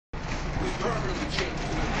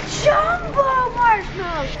jumbo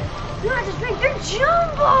marshmallows! Not just big, they're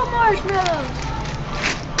jumbo marshmallows!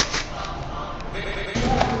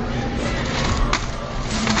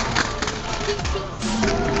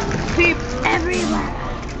 Peeps everywhere!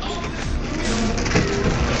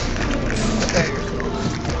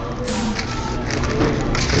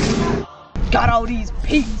 Got all these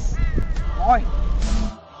peeps! Boy.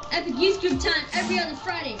 Epic Youth Group time every other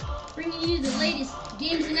Friday, bringing you the latest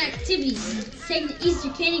games and activities, taking the Easter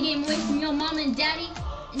candy game away from your mama and daddy,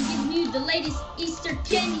 and giving you the latest Easter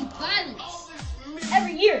candy violence.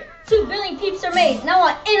 Every year, 2 billion Peeps are made. Now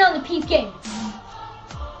I'm in on the Peep game.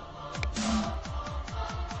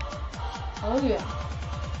 Oh yeah.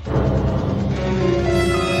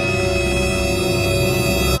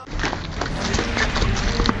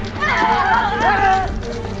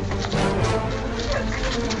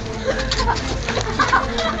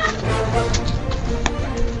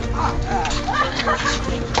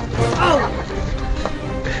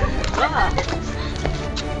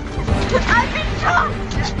 I've been shot!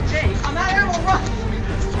 Hey, I'm out here, we'll run!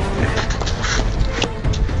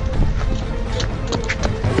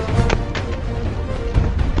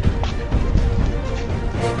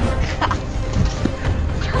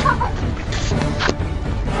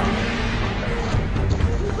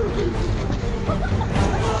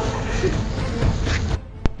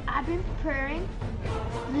 I've been preparing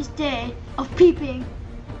for this day of peeping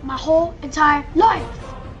my whole entire life.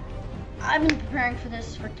 I've been preparing for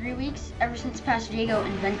this for 3 weeks, ever since Pastor Diego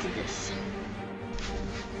invented this.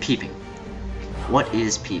 Peeping. What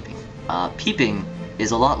is peeping? Peeping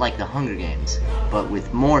is a lot like the Hunger Games, but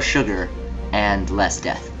with more sugar and less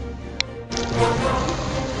death.